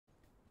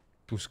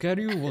To scare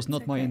you was It's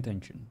not my okay.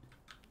 intention.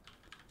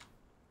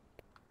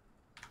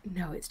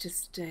 No, it's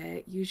just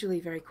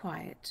usually very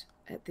quiet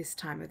at this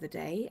time of the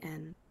day,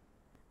 and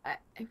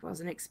I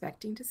wasn't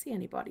expecting to see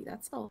anybody,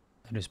 that's all.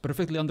 That is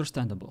perfectly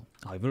understandable.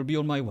 I will be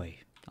on my way.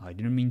 I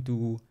didn't mean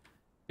to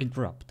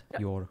interrupt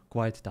your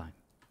quiet time.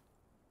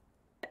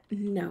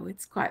 No,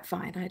 it's quite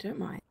fine, I don't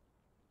mind.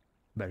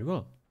 Very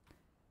well.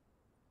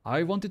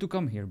 I wanted to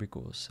come here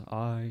because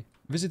I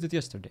visited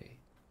yesterday.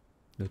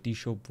 The tea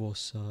shop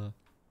was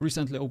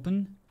recently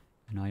open,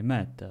 and I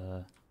met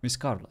Miss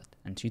Scarlett,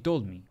 and she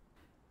told me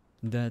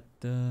that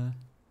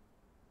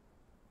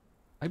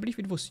I believe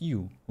it was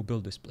you who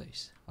built this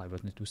place. I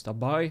wanted to stop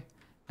by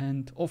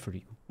and offer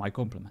you my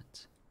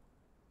compliments.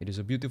 It is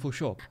a beautiful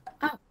shop.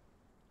 Oh.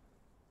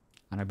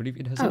 And I believe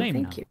it has a Oh, name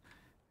thank now. you.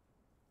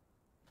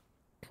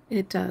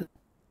 It does.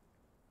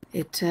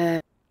 It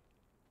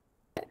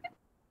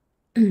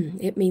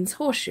it means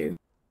horseshoe.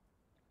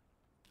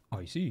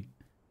 I see.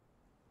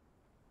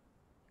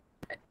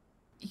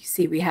 You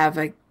see, we have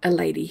a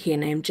lady here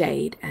named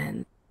Jade,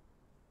 and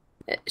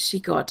she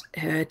got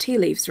her tea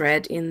leaves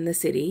read in the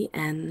city,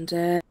 and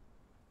the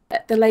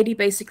lady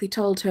basically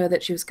told her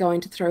that she was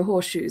going to throw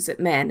horseshoes at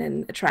men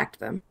and attract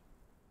them.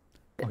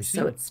 I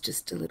So see. it's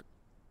just a little.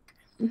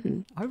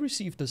 Mhm. I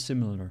received a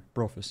similar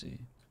prophecy.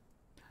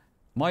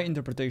 My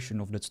interpretation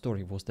of that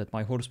story was that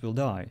my horse will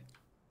die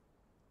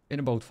in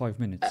about 5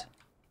 minutes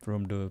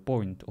from the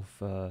point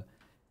of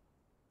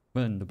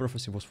when the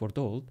prophecy was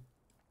foretold.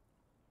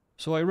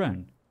 So I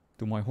ran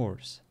to my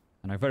horse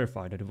and I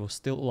verified that it was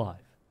still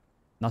alive.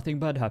 Nothing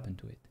bad happened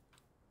to it.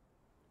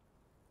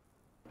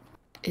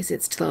 Is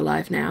it still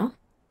alive now?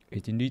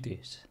 It indeed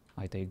is.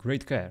 I take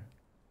great care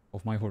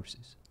of my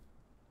horses.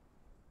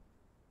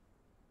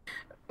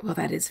 Well,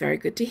 that is very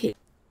good to hear.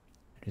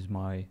 It is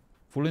my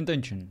full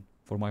intention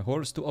for my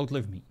horse to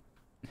outlive me.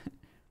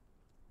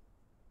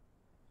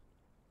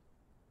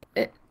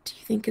 Do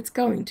you think it's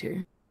going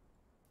to?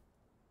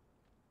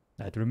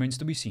 That remains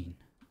to be seen.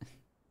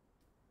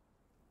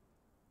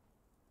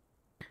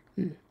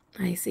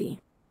 I see.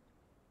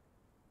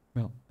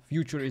 Well,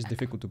 future is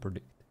difficult to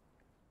predict,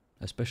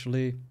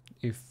 especially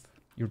if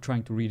you're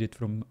trying to read it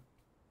from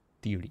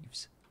tea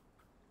leaves.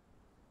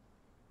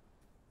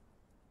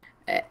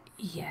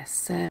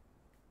 Yes.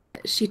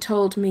 She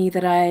told me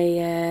that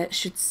I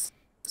should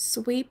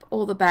sweep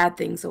all the bad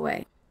things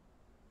away.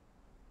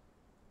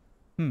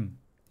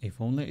 If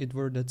only it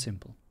were that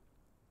simple.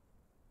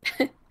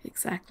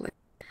 Exactly.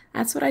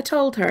 That's what I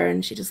told her,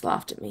 and she just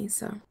laughed at me,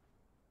 so.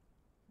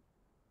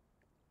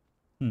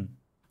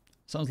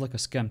 Sounds like a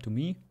scam to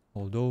me,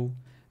 although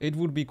it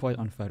would be quite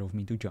unfair of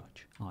me to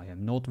judge. I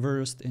am not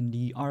versed in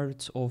the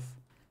arts of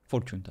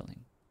fortune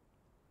telling.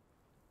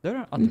 There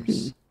are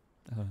others.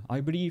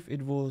 I believe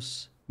it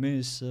was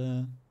Miss.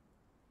 There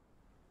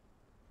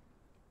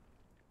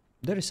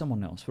is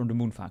someone else from the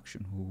Moon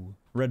faction who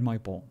read my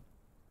poem.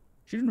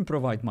 She didn't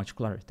provide much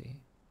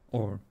clarity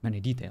or many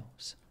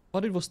details,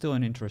 but it was still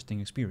an interesting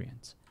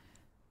experience.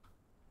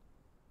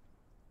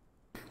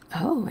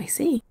 Oh, I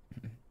see.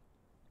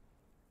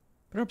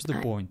 Perhaps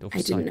the point of I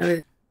didn't such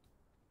know.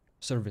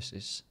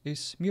 services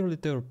is merely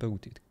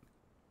therapeutic.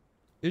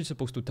 It is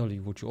supposed to tell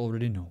you what you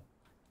already know.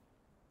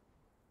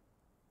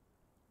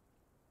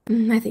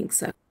 I think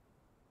so.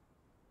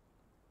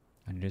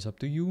 And it is up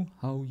to you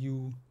how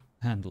you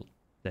handle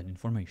that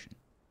information.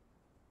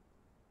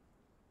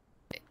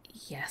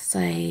 Yes,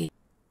 I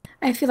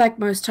feel like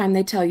most time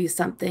they tell you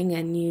something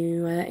and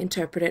you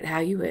interpret it how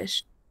you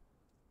wish.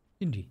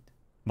 Indeed.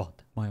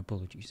 But, my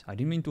apologies, I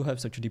didn't mean to have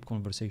such a deep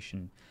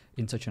conversation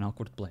in such an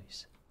awkward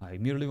place. I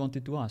merely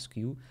wanted to ask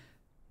you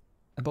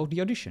about the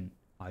addition.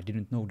 I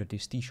didn't know that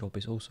this tea shop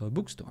is also a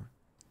bookstore.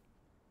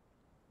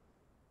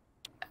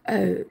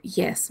 Oh,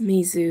 yes,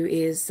 Mizu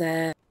is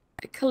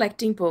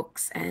collecting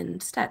books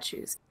and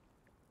statues.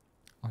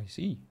 I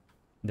see.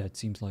 That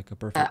seems like a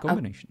perfect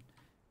combination.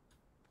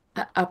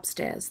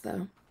 Upstairs,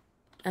 though.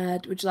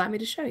 Would you like me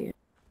to show you?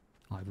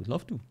 I would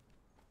love to.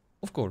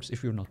 Of course,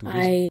 if you're not too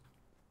busy.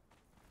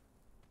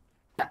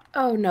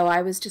 Oh, no,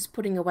 I was just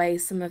putting away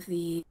some of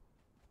the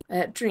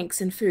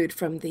drinks and food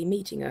from the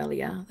meeting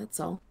earlier, that's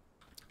all.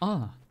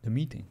 Ah, the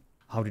meeting.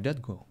 How did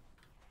that go?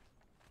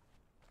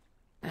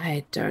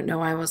 I don't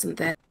know, I wasn't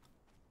there.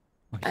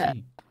 I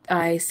see.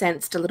 I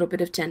sensed a little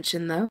bit of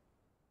tension, though.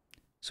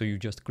 So you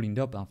just cleaned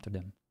up after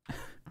them.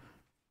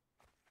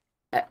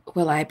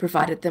 Well, I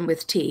provided them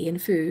with tea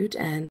and food,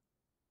 and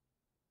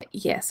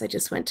yes, I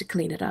just went to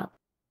clean it up.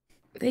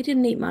 They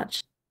didn't eat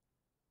much.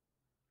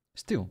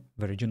 Still,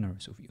 very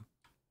generous of you.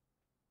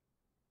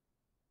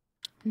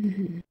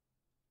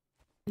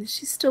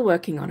 She's still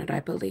working on it, I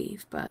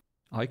believe, but...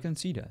 I can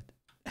see that.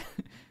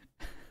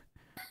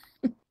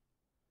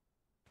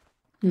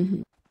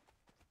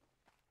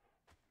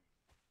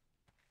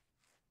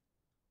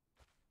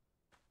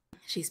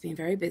 She's been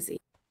very busy.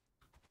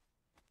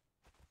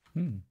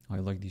 I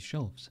like these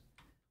shelves.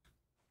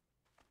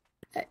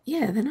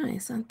 Yeah, they're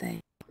nice, aren't they?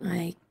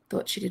 I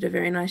thought she did a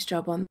very nice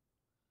job on...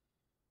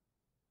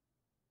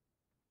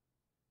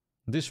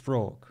 This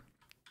frog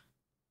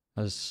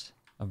has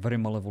a very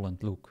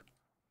malevolent look.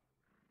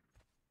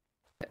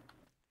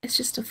 It's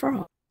just a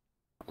frog.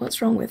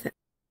 What's wrong with it?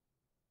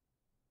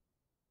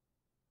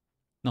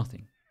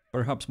 Nothing.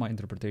 Perhaps my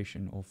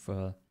interpretation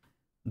of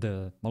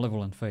the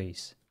malevolent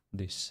face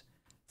this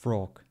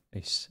frog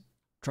is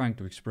trying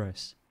to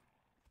express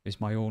is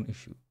my own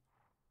issue.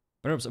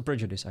 Perhaps a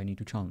prejudice I need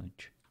to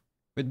challenge,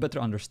 with better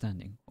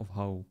understanding of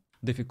how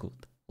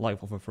difficult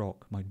life of a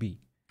frog might be.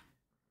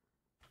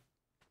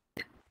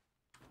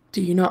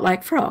 Do you not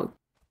like frog?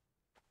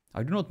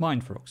 I do not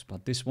mind frogs,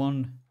 but this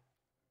one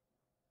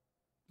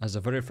has a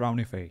very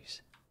frowny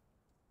face.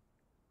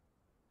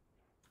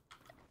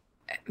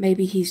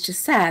 Maybe he's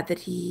just sad that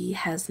he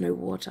has no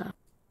water.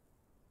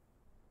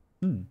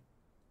 Hmm.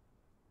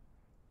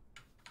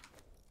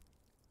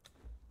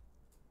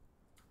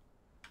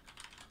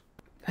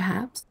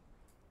 Perhaps.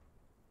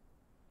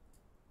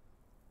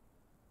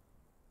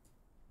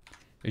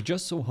 It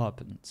just so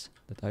happens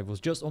that I was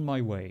just on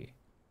my way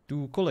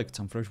to collect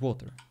some fresh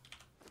water.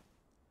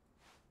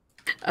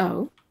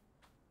 Oh.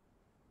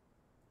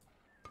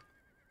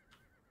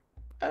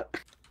 Oh.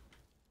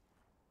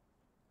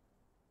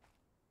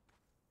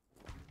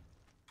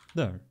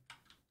 There.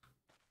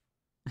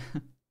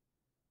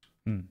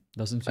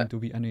 Doesn't seem to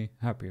be any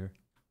happier.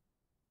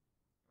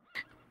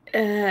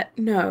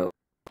 No.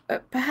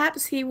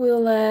 Perhaps he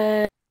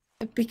will,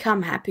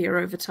 become happier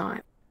over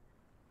time.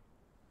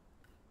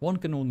 One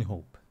can only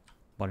hope,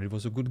 but it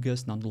was a good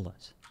guess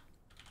nonetheless.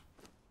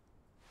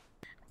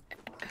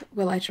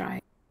 Will I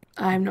try?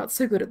 I'm not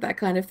so good at that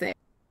kind of thing.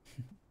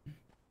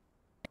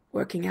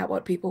 Working out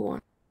what people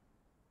want.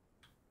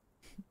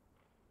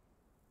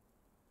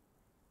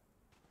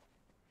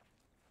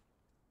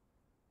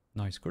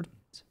 Nice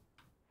curtains.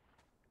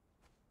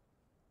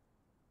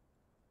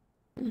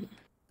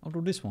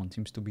 Although this one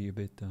seems to be a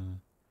bit,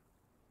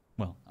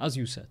 well, as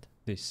you said,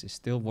 this is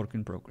still work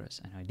in progress,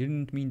 and I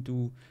didn't mean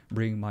to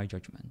bring my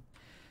judgment.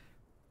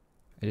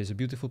 It is a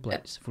beautiful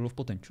place, full of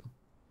potential.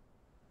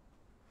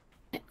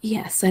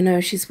 Yes, I know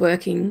she's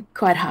working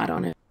quite hard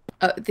on it.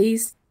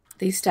 These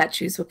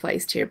statues were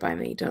placed here by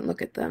me. Don't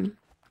look at them.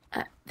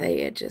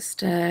 They are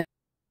just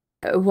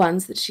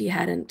ones that she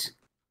hadn't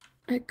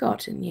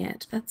gotten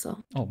yet. That's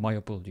all. Oh, my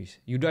apologies.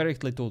 You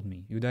directly told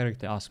me. You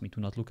directly asked me to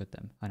not look at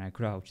them, and I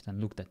crouched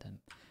and looked at them.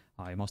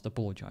 I must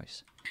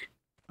apologize.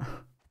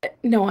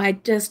 No, I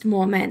just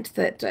more meant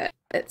that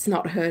it's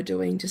not her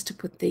doing just to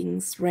put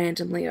things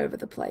randomly over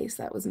the place.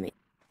 That was me.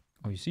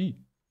 I see.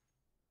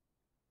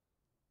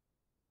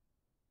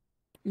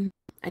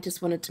 I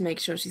just wanted to make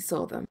sure she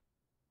saw them.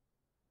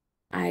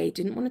 I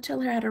didn't want to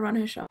tell her how to run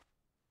her shop.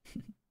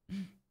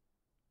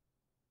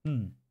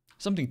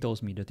 Something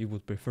tells me that you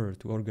would prefer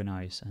to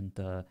organize and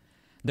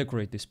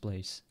decorate this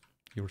place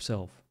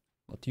yourself,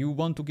 but you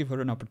want to give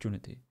her an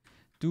opportunity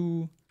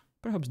to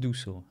perhaps do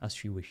so as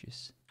she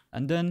wishes,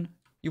 and then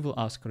you will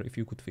ask her if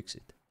you could fix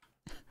it.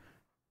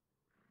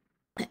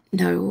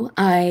 No,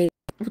 I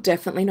will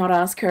definitely not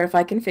ask her if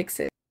I can fix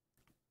it.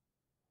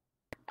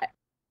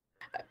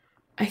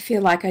 I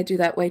feel like I do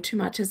that way too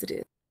much as it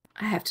is.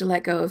 I have to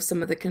let go of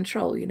some of the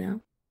control, you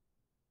know?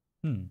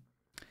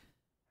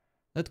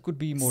 That could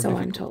be more So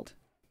I'm difficult told.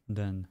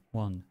 than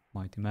one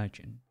might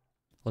imagine.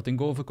 Letting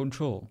go of a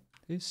control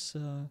is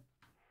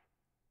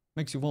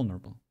makes you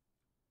vulnerable.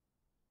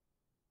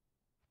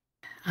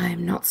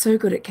 I'm not so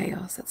good at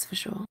chaos, that's for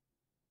sure.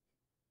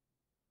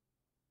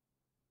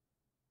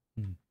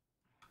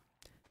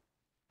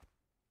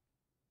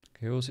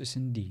 Chaos is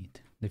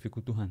indeed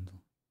difficult to handle.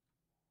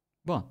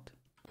 But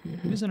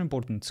it is an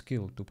important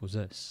skill to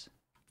possess,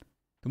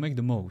 to make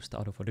the most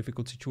out of a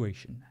difficult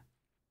situation.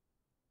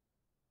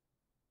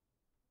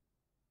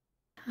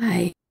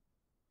 I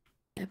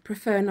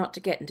prefer not to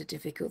get into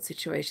difficult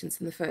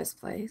situations in the first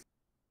place.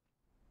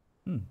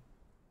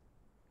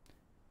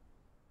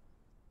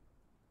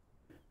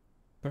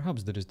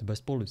 Perhaps that is the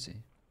best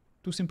policy,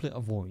 to simply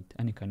avoid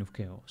any kind of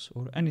chaos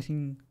or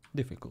anything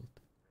difficult.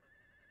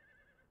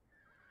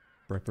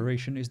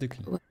 Preparation is the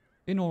key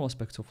in all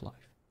aspects of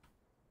life.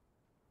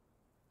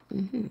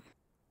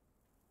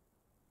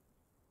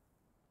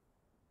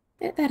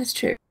 That is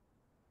true.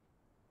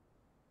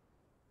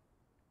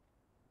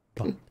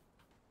 But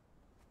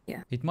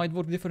Yeah. it might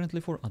work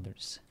differently for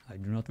others. I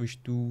do not wish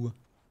to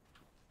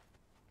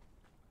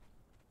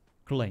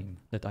claim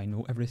that I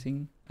know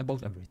everything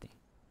about everything.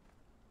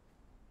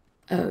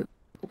 Oh,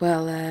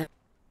 well,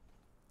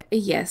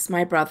 yes,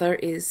 my brother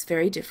is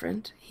very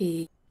different.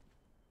 He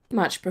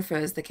much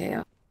prefers the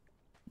chaos.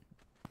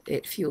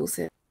 It fuels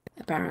him,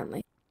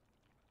 apparently.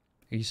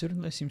 He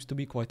certainly seems to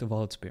be quite a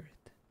wild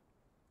spirit.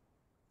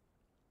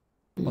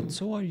 But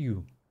so are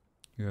you.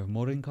 You have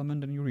more in common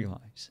than you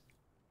realize.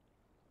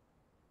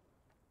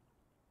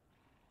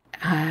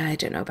 I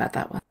don't know about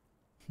that one.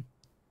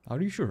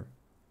 Are you sure?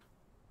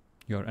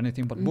 You are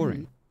anything but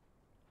boring.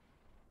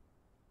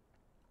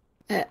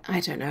 I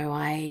don't know.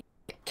 I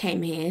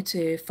came here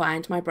to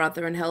find my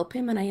brother and help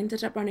him, and I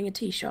ended up running a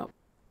tea shop.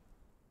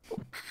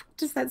 What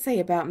does that say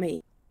about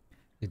me?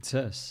 It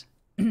says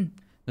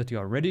that you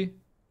are ready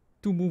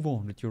to move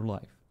on with your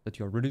life, that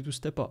you are ready to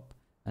step up,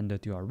 and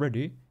that you are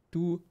ready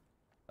to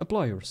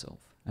apply yourself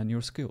and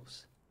your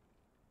skills.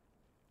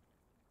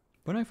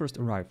 When I first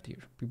arrived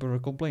here, people were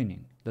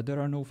complaining that there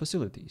are no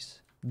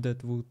facilities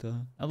that would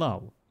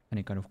allow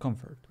any kind of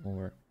comfort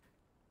or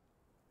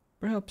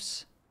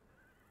perhaps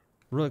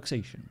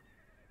relaxation.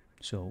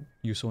 So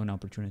you saw an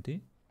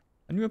opportunity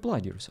and you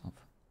applied yourself.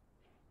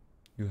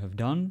 You have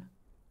done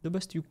the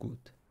best you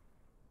could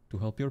to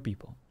help your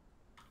people.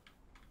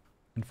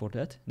 And for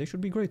that, they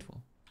should be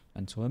grateful.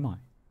 And so am I.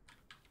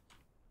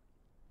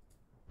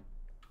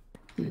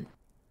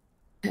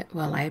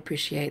 Well, I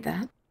appreciate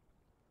that.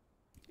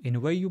 In a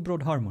way, you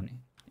brought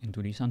harmony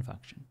into the Sun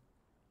faction.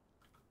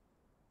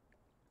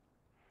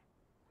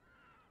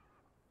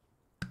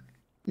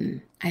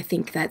 I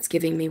think that's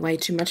giving me way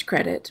too much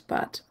credit,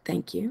 but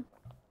thank you.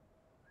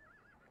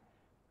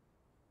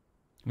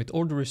 With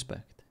all due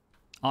respect,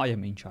 I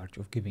am in charge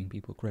of giving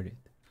people credit.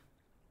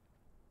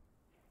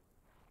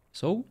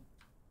 So,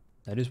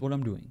 that is what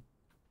I'm doing.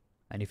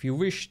 And if you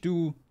wish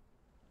to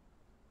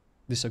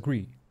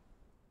disagree,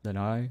 then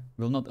I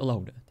will not allow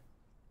that.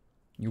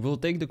 You will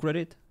take the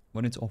credit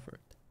when it's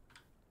offered.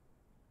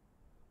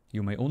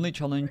 You may only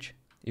challenge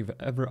if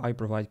ever I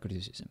provide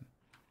criticism.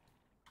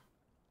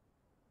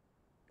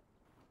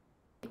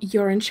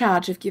 You're in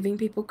charge of giving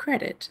people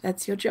credit.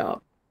 That's your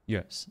job.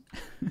 Yes,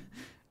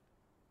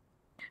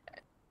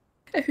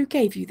 Who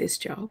gave you this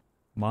job?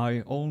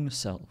 my own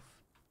self.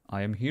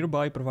 I am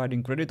hereby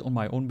providing credit on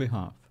my own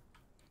behalf.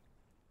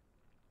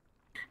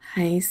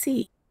 I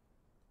see.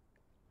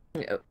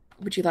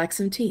 Would you like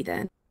some tea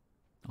then?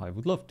 I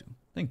would love to.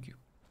 Thank you.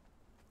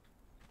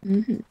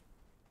 Mm-hmm.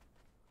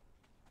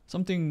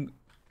 Something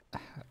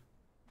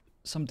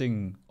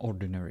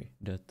ordinary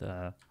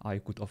that I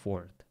could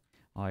afford.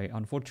 I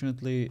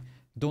unfortunately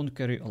don't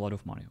carry a lot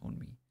of money on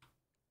me.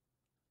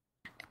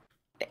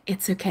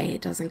 It's okay,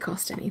 it doesn't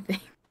cost anything.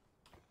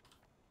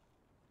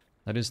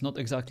 That is not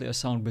exactly a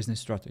sound business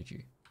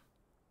strategy.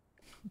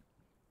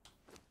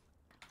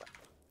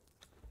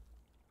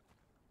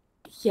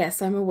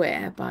 Yes, I'm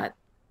aware, but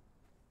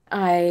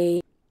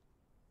I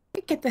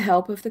get the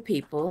help of the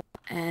people,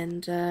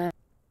 and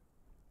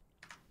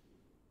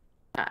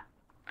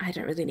I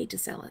don't really need to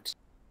sell it.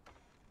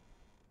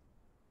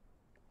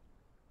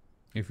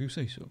 If you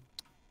say so.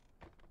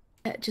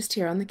 Just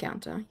here on the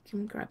counter. You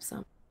can grab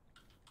some.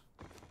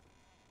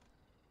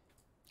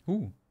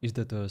 Ooh, is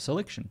that a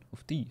selection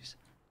of teas?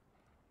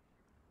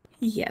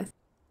 Yes.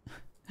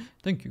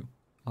 Thank you.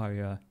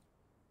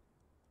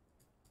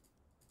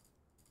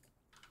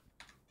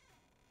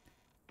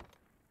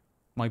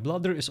 My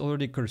bladder is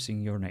already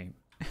cursing your name.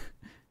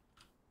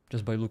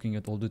 Just by looking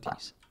at all the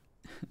teas.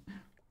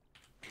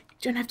 You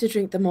don't have to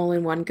drink them all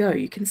in one go.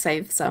 You can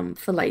save some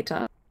for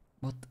later.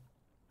 But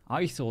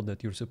I thought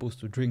that you're supposed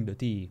to drink the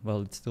tea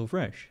while it's still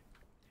fresh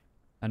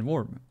and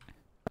warm.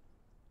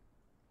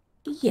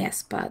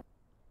 Yes, but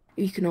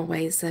you can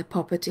always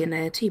pop it in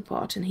a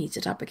teapot and heat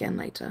it up again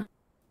later.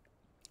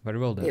 Very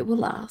well then. It will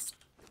last.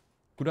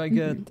 Could I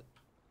get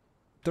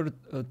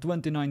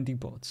 29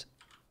 teapots?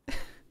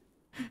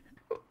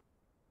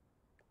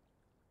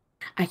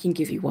 I can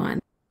give you one.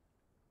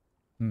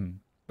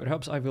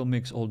 Perhaps I will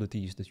mix all the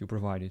teas that you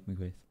provided me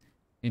with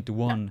into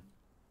one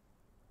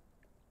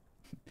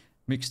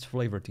mixed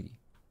flavor tea.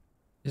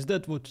 Is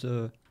that what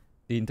the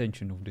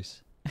intention of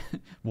this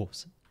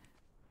was?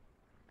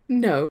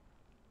 No,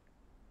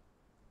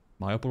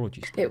 My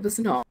apologies. it was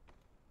not.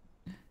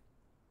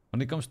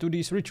 When it comes to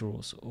these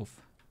rituals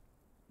of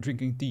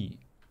drinking tea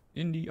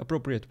in the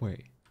appropriate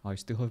way, I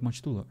still have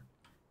much to learn.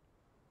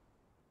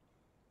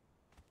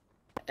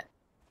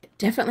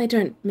 Definitely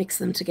don't mix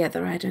them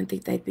together. I don't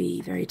think they'd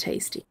be very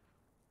tasty.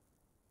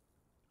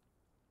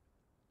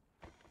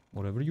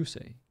 Whatever you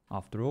say.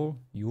 After all,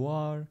 you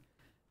are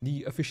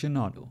the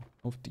aficionado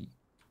of tea.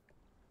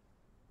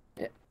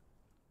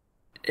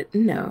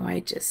 No, I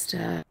just,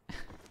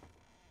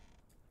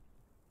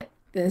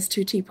 there's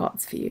 2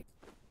 teapots for you.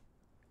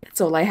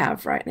 That's all I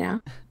have right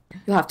now.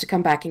 You'll have to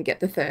come back and get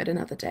the third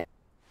another day.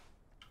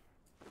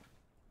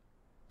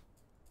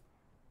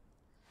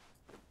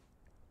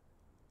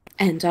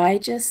 And I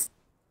just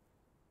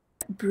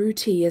brew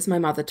tea as my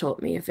mother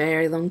taught me a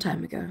very long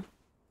time ago.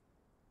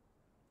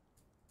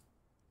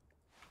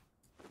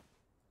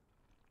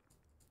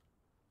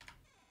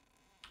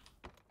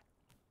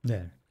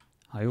 There.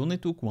 I only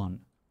took one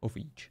of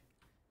each.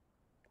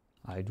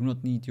 I do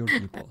not need your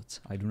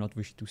teapots. I do not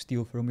wish to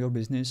steal from your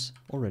business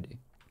already.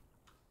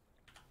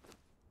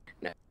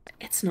 No,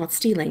 it's not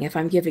stealing if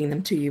I'm giving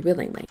them to you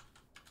willingly.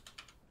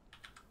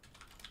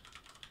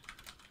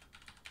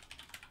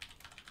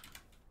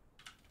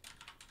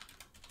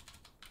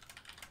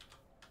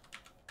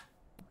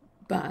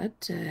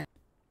 But,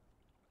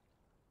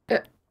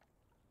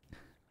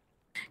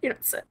 you're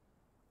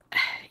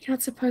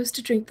not supposed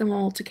to drink them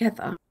all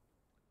together.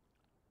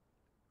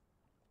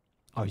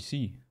 I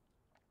see.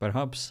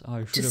 Perhaps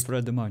I should have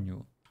read the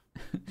manual.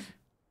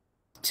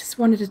 Just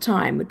one at a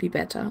time would be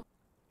better.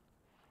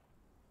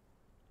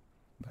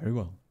 Very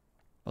well.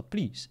 But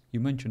please, you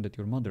mentioned that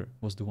your mother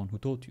was the one who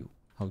taught you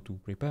how to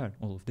prepare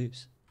all of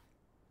this.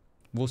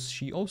 Was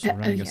she also Oh,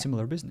 running a yeah.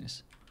 similar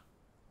business?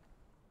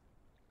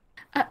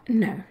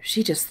 No,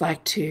 she just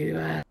liked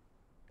to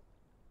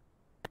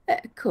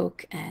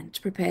cook and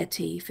prepare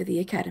tea for the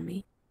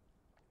academy.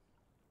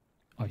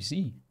 I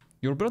see.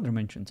 Your brother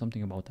mentioned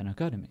something about an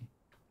academy.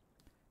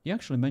 He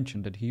actually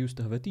mentioned that he used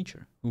to have a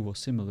teacher who was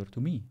similar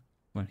to me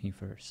when he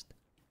first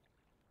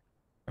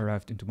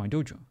arrived into my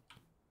dojo.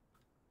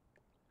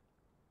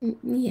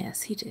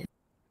 Yes, he did.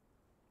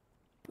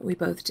 We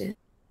both did.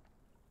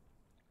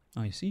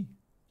 I see.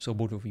 So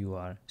both of you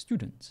are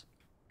students,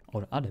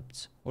 or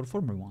adepts, or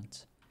former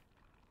ones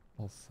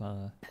of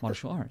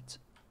martial arts.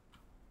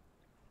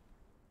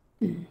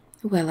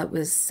 Well, it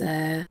was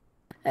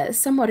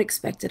somewhat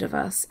expected of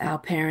us. Our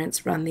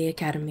parents run the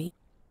academy.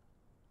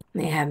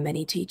 They have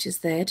many teachers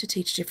there to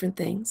teach different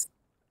things.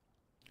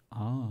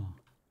 Ah,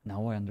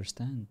 now I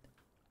understand.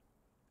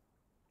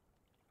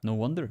 No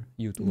wonder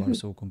you two are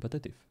so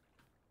competitive.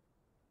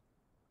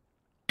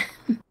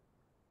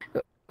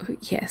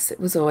 Yes, it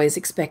was always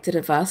expected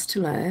of us to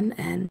learn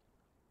and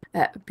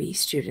be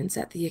students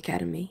at the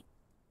academy.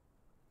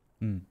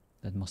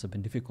 That must have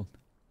been difficult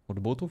for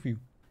the both of you.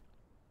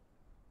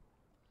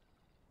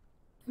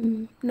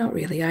 Not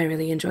really. I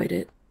really enjoyed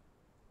it.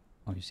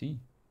 I see.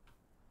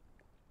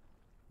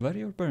 Were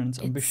your parents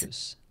It's,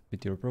 ambitious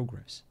with your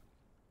progress?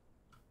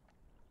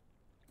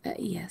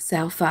 yes,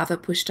 our father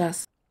pushed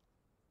us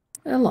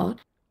a lot.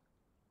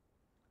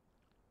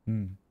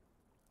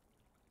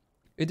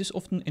 It is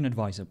often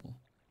inadvisable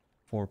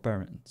for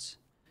parents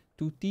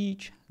to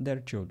teach their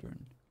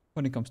children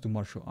when it comes to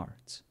martial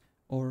arts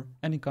or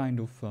any kind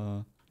of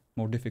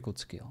more difficult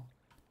skill.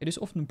 It is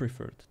often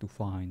preferred to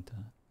find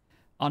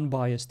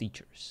unbiased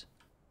teachers,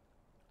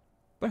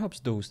 perhaps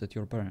those that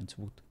your parents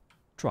would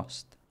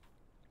trust.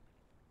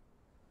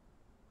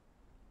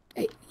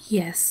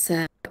 Yes,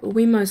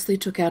 we mostly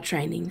took our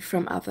training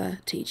from other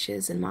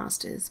teachers and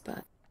masters,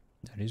 but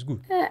That is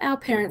good. our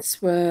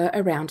parents were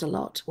around a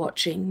lot,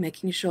 watching,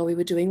 making sure we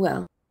were doing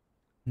well,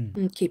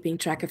 and keeping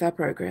track of our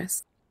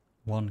progress.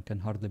 One can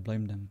hardly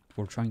blame them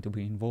for trying to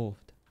be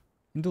involved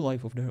in the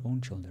life of their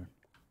own children.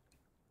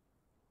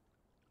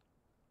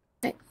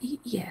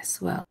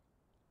 Yes, well,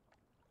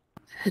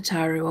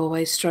 Hitaru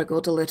always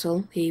struggled a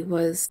little. He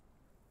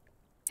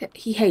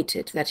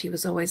hated that he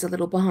was always a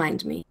little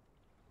behind me.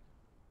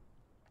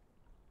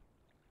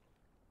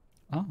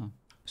 Ah,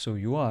 so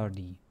you are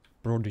the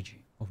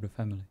prodigy of the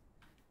family,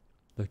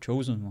 the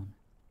chosen one,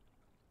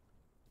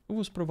 who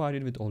was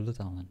provided with all the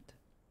talent.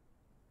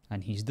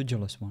 And he's the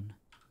jealous one.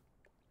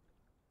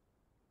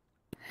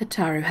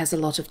 Hitaru has a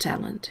lot of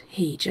talent.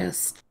 He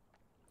just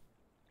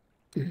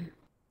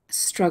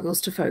struggles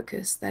to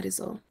focus, that is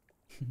all.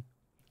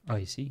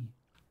 I see.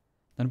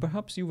 Then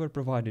perhaps you were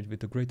provided with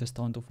the greatest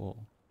talent of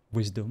all,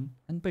 wisdom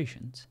and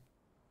patience.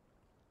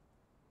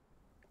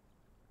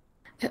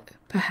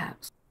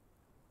 Perhaps.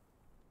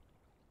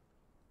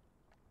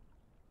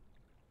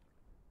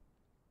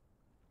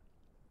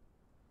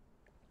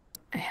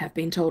 I have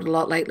been told a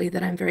lot lately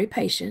that I'm very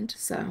patient,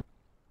 so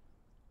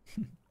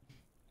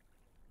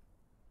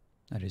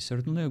That is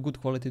certainly a good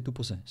quality to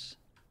possess.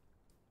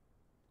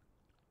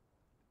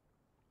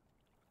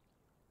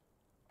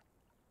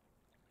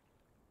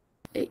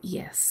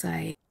 yes,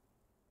 I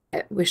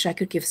wish I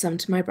could give some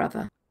to my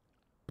brother.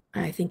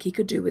 I think he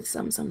could do with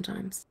some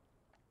sometimes.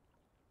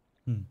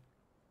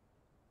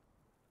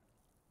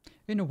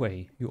 In a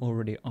way, you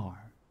already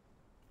are.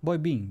 By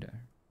being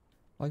there,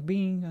 by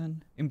being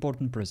an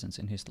important presence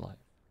in his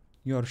life,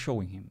 you are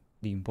showing him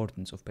the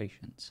importance of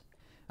patience.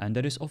 And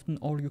that is often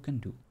all you can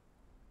do.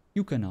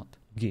 You cannot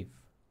give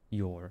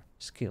your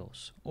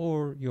skills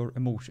or your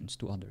emotions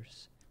to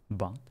others,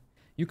 but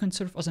you can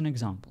serve as an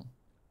example.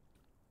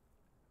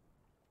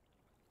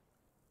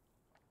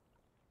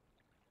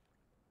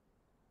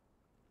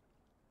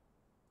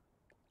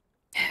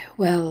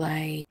 Well,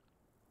 I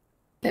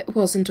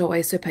wasn't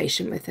always so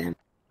patient with him.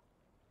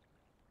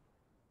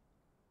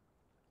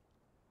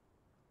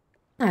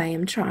 I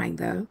am trying,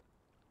 though.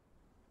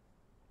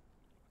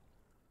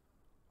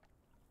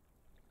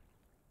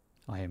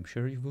 I am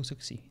sure you will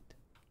succeed.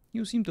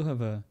 You seem to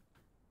have a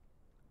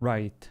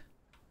right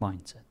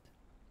mindset,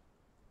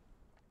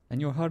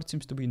 and your heart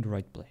seems to be in the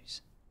right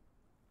place.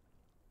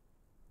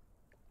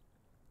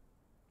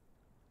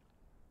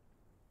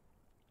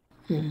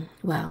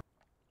 Well,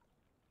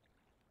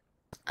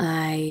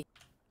 I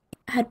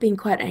had been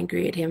quite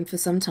angry at him for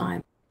some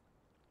time,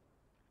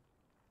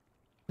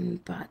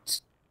 but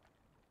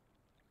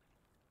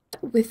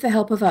with the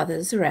help of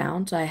others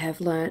around, I have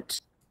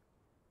learnt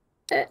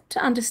to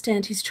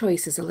understand his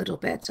choices a little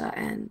better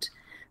and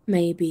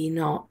maybe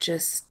not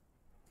just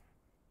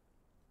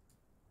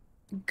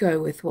go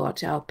with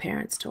what our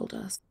parents told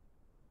us.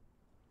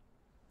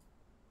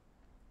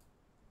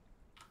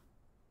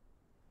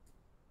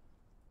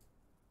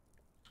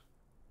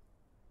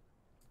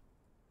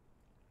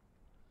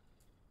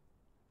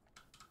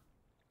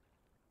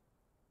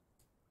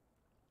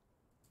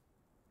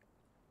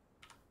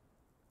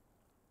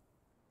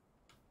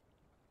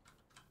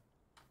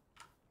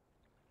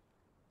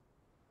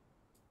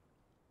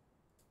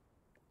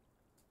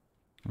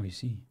 I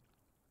see.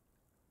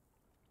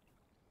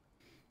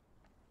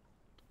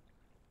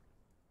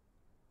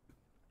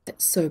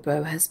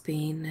 Sobo has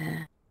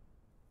been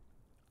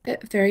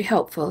very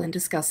helpful in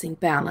discussing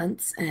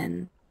balance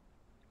and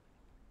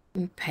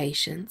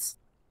patience.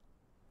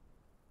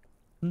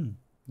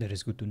 That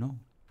is good to know.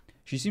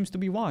 She seems to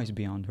be wise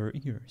beyond her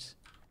years.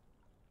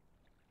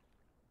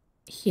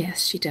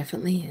 Yes, she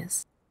definitely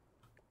is.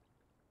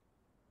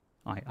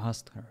 I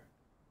asked her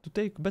to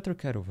take better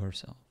care of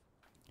herself.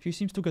 She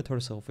seems to get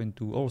herself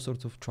into all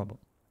sorts of trouble.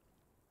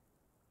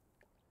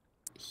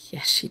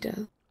 Yes, she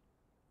does.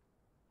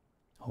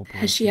 Hopefully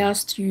Has she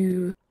asked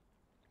you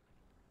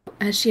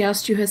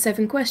her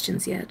 7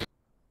 questions yet?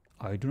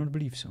 I do not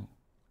believe so.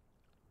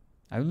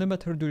 I only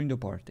met her during the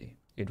party.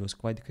 It was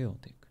quite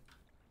chaotic.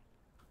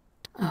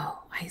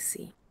 Oh, I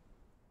see.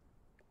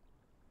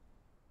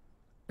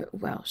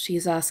 Well,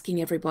 she's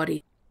asking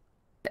everybody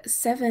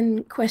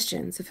 7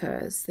 questions of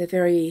hers. They're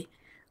very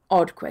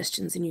odd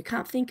questions, and you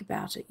can't think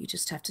about it. You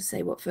just have to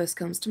say what first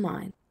comes to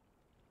mind.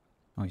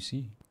 I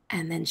see.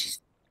 And then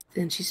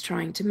she's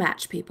trying to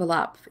match people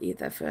up,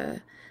 either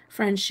for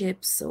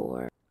friendships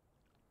or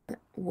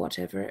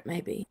whatever it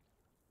may be.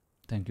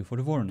 Thank you for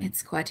the warning.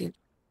 It's quite In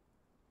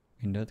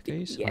that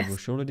case, I yes. will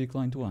surely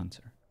decline to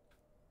answer.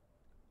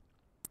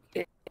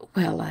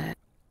 Well,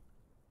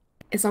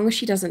 as long as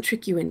she doesn't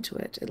trick you into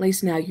it, at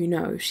least now you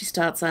know. If she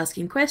starts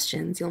asking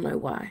questions, you'll know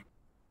why.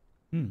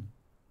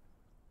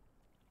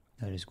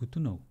 That is good to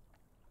know.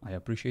 I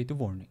appreciate the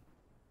warning.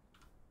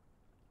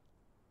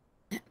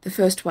 The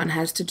first one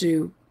has to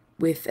do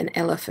with an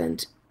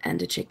elephant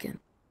and a chicken.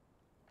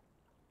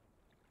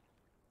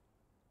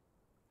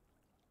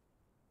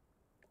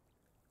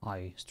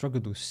 I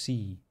struggle to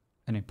see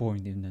any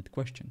point in that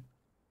question.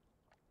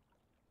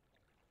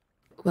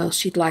 Well,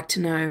 she'd like to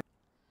know,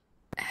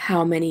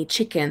 how many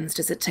chickens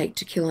does it take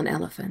to kill an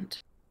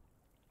elephant?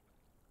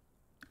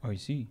 I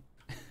see.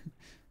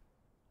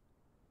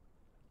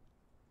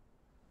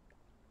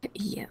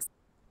 Yes.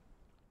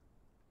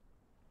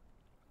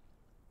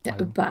 I-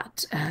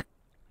 But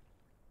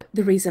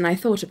the reason I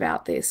thought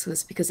about this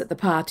was because at the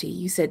party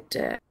you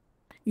said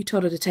you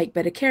told her to take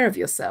better care of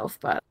yourself,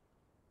 but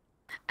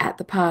at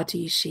the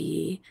party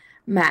she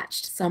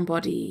matched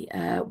somebody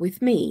with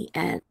me,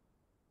 and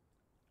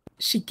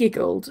she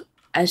giggled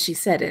as she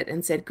said it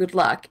and said good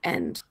luck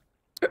and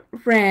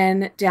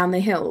ran down the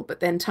hill, but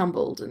then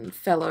tumbled and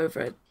fell over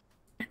it,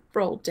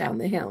 rolled down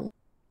the hill.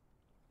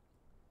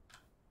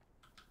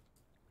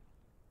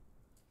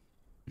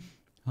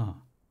 Ah,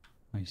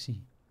 I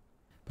see.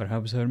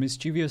 Perhaps her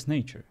mischievous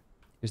nature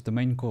is the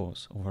main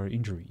cause of her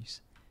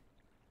injuries.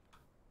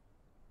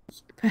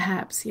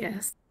 Perhaps,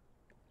 yes.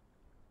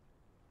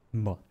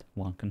 But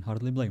one can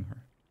hardly blame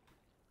her.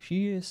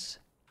 She is,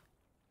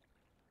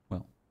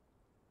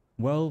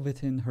 well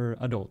within her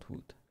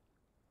adulthood.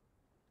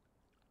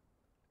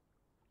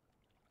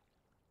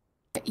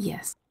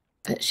 Yes,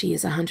 but she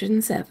is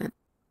 107.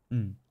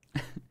 Then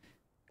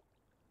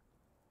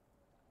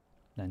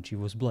she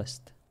was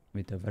blessed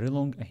with a very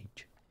long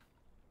age.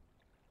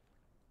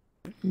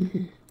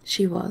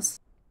 She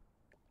was.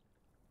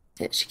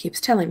 She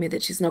keeps telling me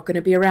that she's not going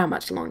to be around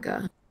much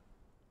longer.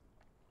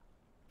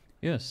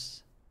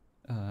 Yes.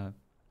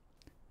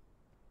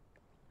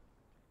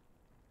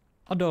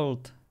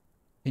 Adult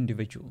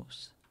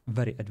individuals,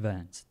 very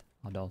advanced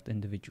adult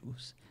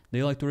individuals,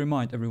 they like to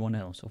remind everyone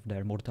else of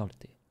their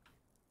mortality.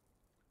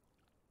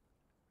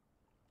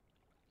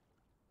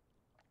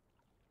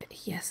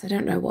 Yes, I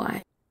don't know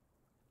why.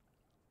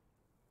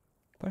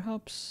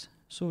 Perhaps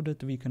so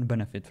that we can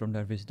benefit from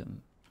their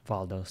wisdom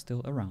while they're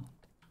still around.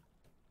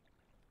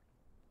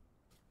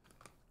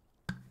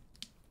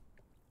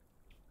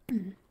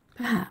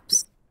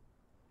 Perhaps.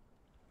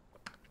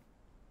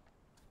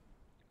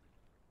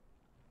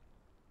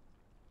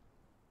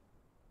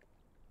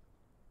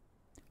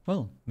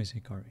 Well, Miss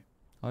Hikari,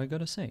 I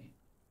gotta say,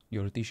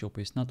 your tea shop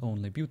is not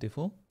only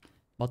beautiful,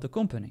 but the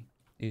company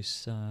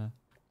is,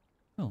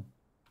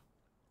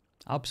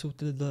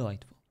 absolutely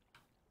delightful.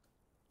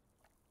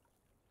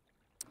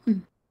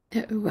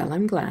 Well,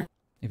 I'm glad.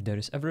 If there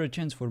is ever a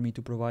chance for me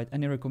to provide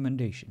any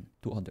recommendation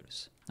to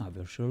others, I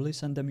will surely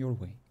send them your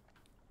way.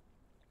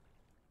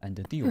 And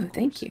the tea, of course,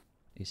 Thank you.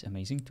 is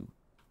amazing too.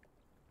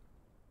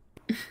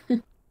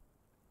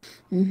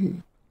 Mm-hmm.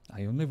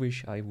 I only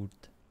wish I would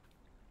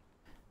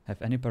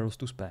have any pearls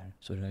to spare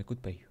so that I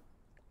could pay you.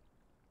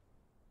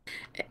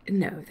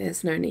 No,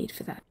 there's no need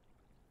for that.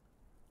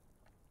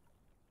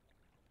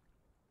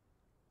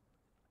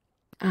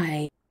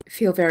 I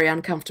feel very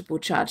uncomfortable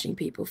charging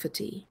people for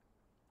tea.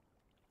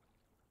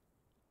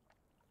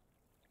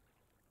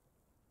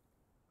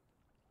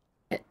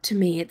 To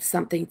me, it's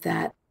something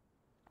that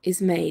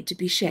is made to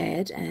be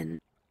shared, and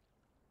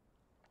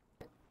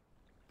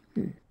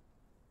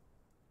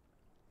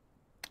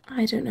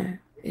I don't know.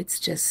 It's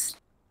just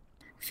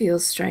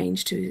feels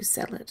strange to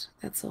sell it,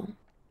 that's all.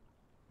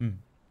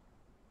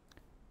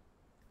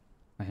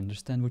 I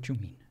understand what you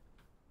mean.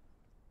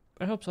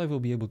 Perhaps I will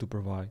be able to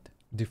provide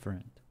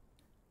different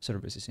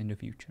services in the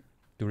future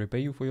to repay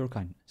you for your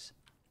kindness.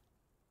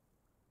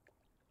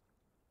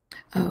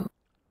 Oh.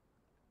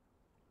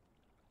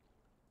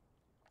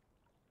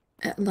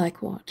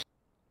 Like what?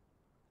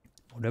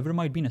 Whatever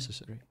might be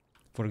necessary.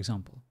 For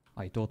example,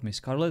 I taught Miss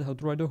Scarlet how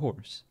to ride a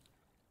horse.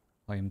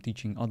 I am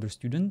teaching other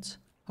students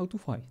how to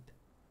fight.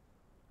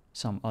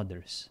 Some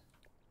others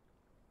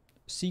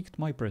seeked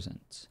my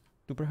presence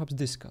to perhaps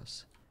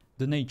discuss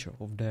the nature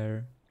of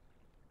their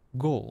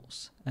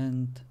goals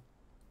and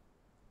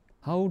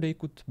how they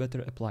could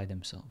better apply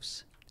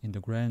themselves in the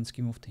grand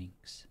scheme of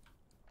things.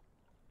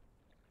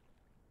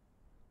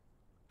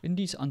 In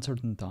these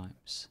uncertain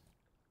times,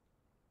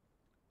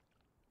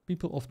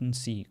 people often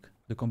seek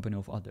the company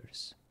of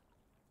others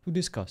to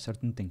discuss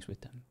certain things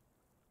with them.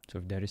 So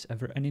if there is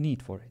ever any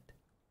need for it,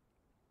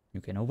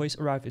 you can always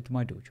arrive at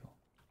my dojo,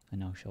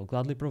 and I shall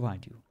gladly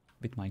provide you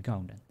with my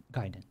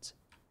guidance.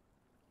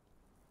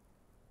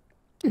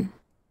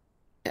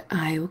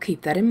 I will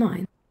keep that in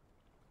mind.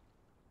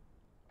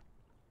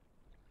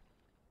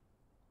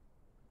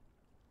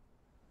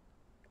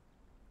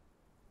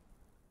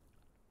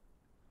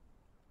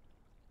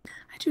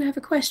 I do have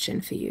a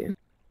question for you.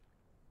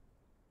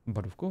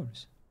 But of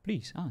course,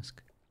 please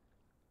ask.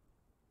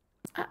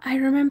 I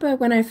remember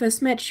when I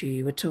first met you,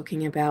 you were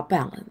talking about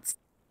balance.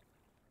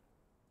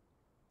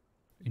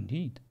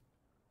 Indeed.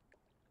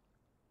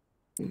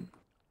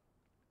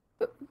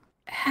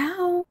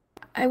 How?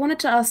 I wanted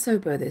to ask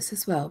Sobo this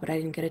as well, but I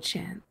didn't get a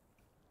chance.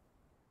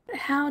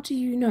 How do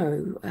you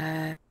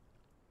know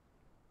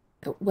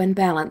when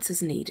balance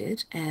is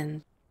needed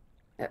and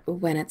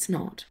when it's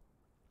not?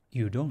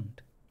 You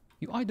don't.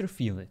 You either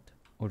feel it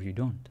or you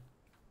don't.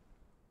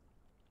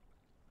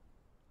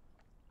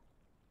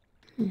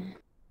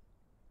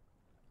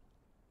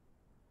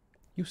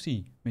 You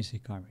see, Miss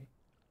Hikari,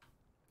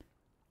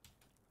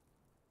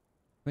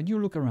 when you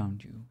look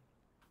around you,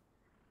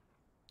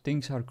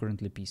 things are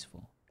currently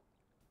peaceful,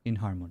 in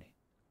harmony.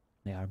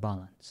 They are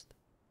balanced.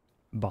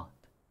 But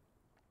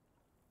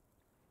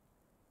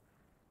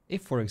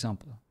if, for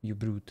example, you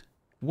brewed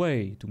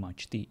way too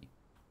much tea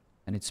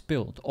and it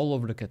spilled all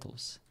over the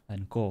kettles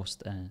and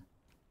caused a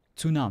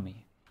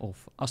tsunami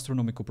of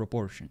astronomical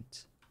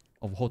proportions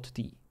of hot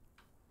tea,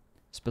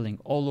 spilling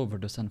all over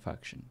the Sun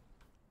faction,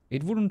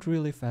 it wouldn't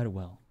really fare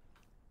well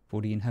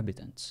for the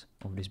inhabitants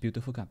of this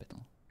beautiful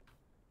capital.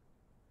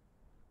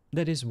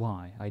 That is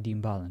why I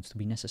deem balance to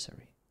be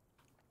necessary.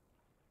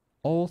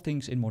 All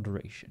things in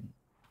moderation,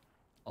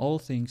 all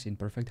things in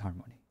perfect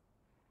harmony.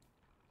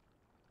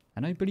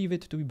 And I believe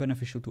it to be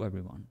beneficial to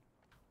everyone,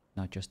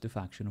 not just the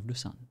faction of the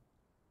Sun.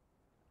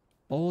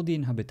 All the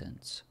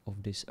inhabitants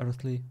of this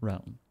earthly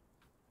realm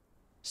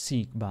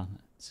seek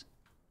balance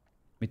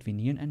between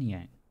yin and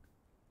yang,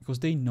 because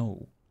they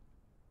know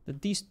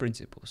that these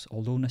principles,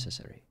 although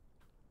necessary,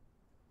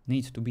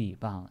 need to be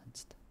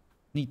balanced,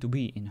 need to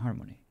be in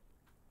harmony.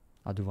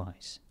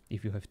 Otherwise,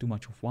 if you have too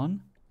much of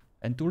one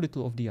and too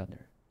little of the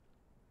other,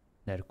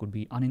 there could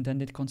be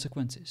unintended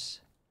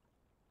consequences.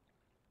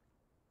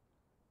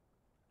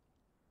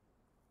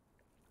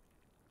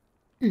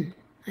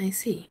 I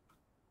see.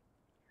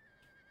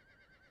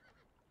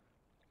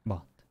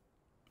 But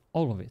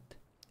all of it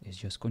is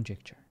just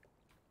conjecture.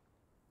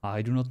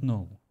 I do not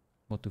know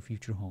what the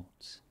future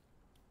holds.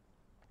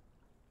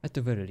 At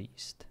the very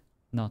least,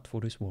 not for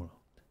this world.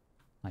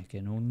 I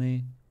can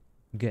only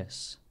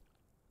guess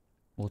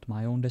what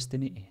my own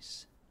destiny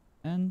is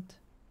and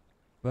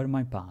where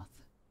my path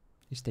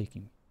is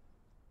taking me.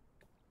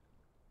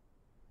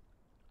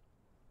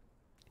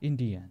 In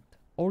the end,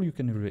 all you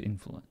can really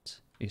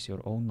influence is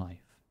your own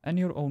life and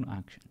your own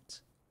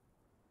actions.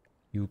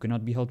 You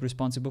cannot be held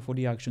responsible for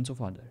the actions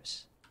of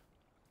others.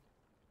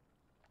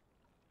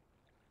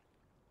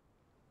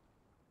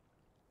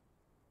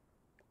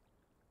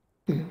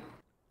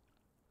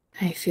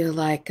 I feel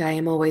like I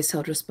am always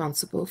held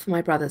responsible for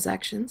my brother's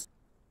actions.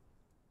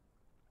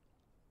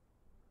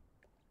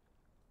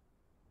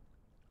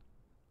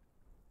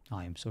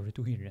 I am sorry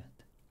to hear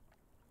that.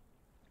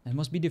 It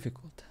must be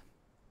difficult.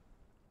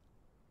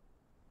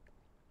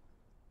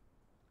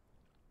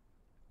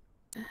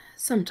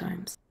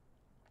 Sometimes.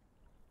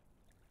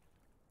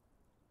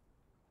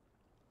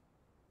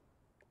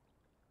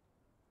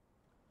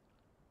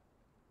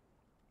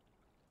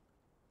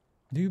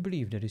 Do you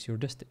believe that is your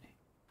destiny?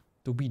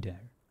 To be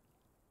there?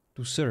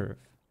 To serve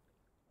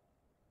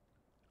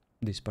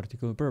this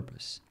particular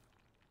purpose?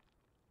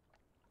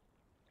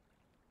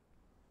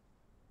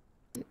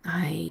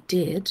 I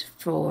did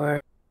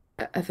for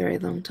a very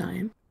long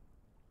time.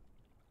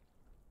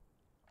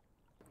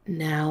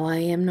 Now I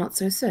am not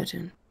so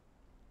certain.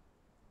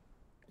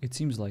 It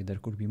seems like there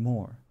could be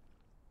more.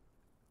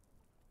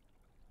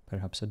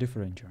 Perhaps a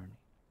different journey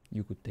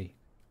you could take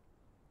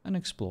and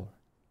explore.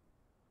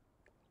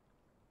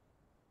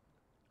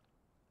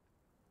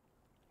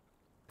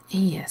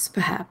 Yes,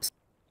 perhaps.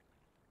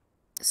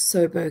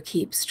 Sobo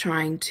keeps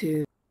trying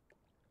to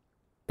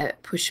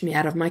push me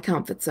out of my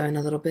comfort zone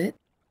a little bit.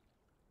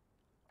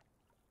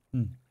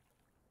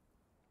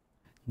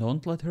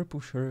 Don't let her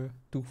push her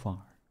too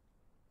far.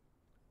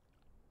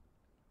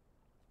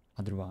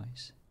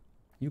 Otherwise,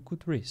 you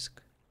could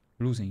risk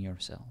losing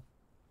yourself.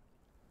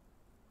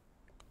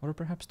 or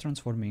perhaps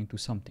transforming into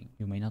something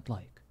you may not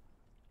like.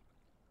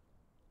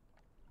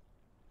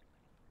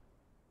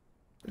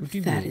 To That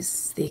deviate,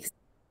 is the...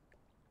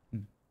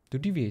 to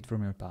deviate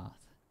from your path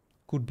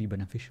could be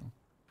beneficial,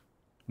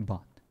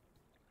 but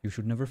you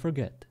should never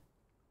forget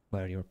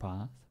where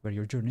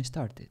your journey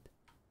started.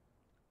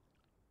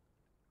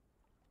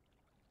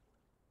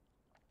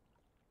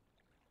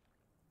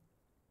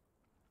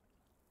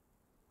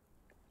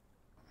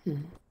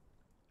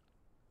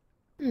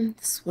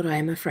 It's what I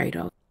am afraid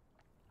of.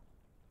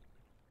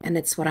 And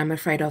it's what I'm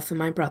afraid of for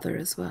my brother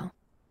as well.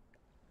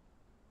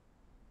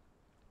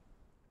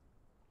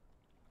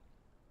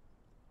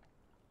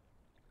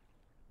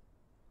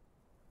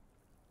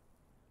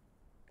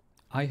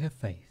 I have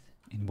faith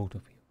in both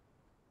of you,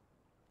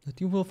 that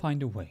you will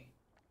find a way.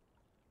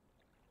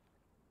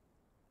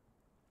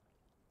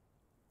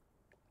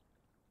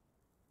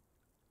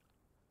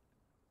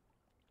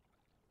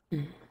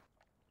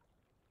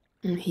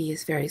 He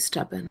is very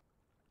stubborn.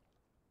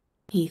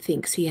 He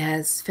thinks he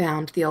has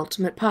found the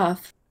ultimate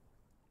path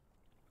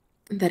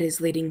that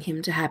is leading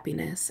him to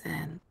happiness,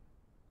 and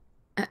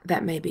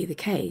that may be the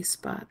case,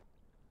 but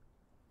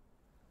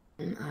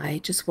I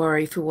just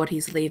worry for what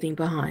he's leaving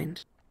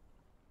behind.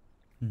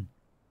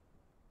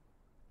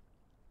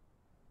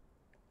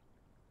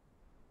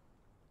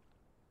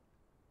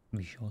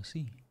 We shall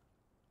see.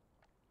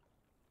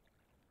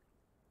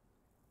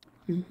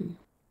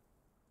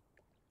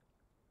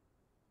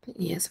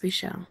 Yes, we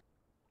shall.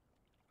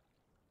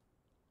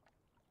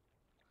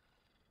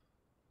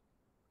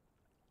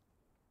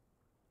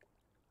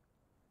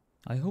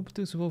 I hope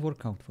this will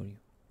work out for you,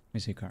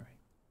 Miss Hikari.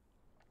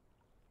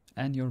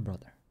 And your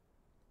brother.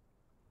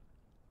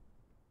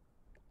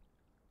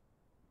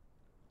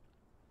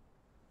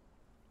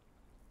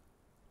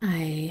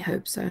 I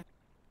hope so.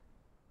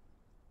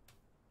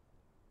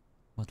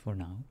 But for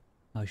now,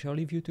 I shall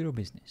leave you to your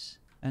business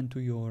and to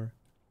your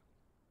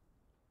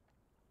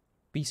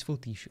peaceful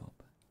tea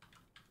shop.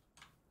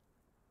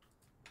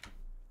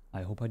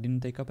 I hope I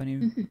didn't take up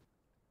any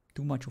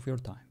too much of your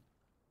time.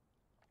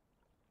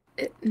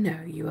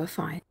 No, you are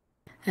fine.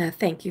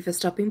 Thank you for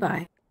stopping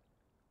by.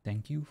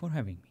 Thank you for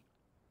having me.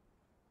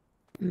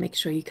 Make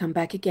sure you come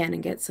back again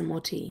and get some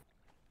more tea.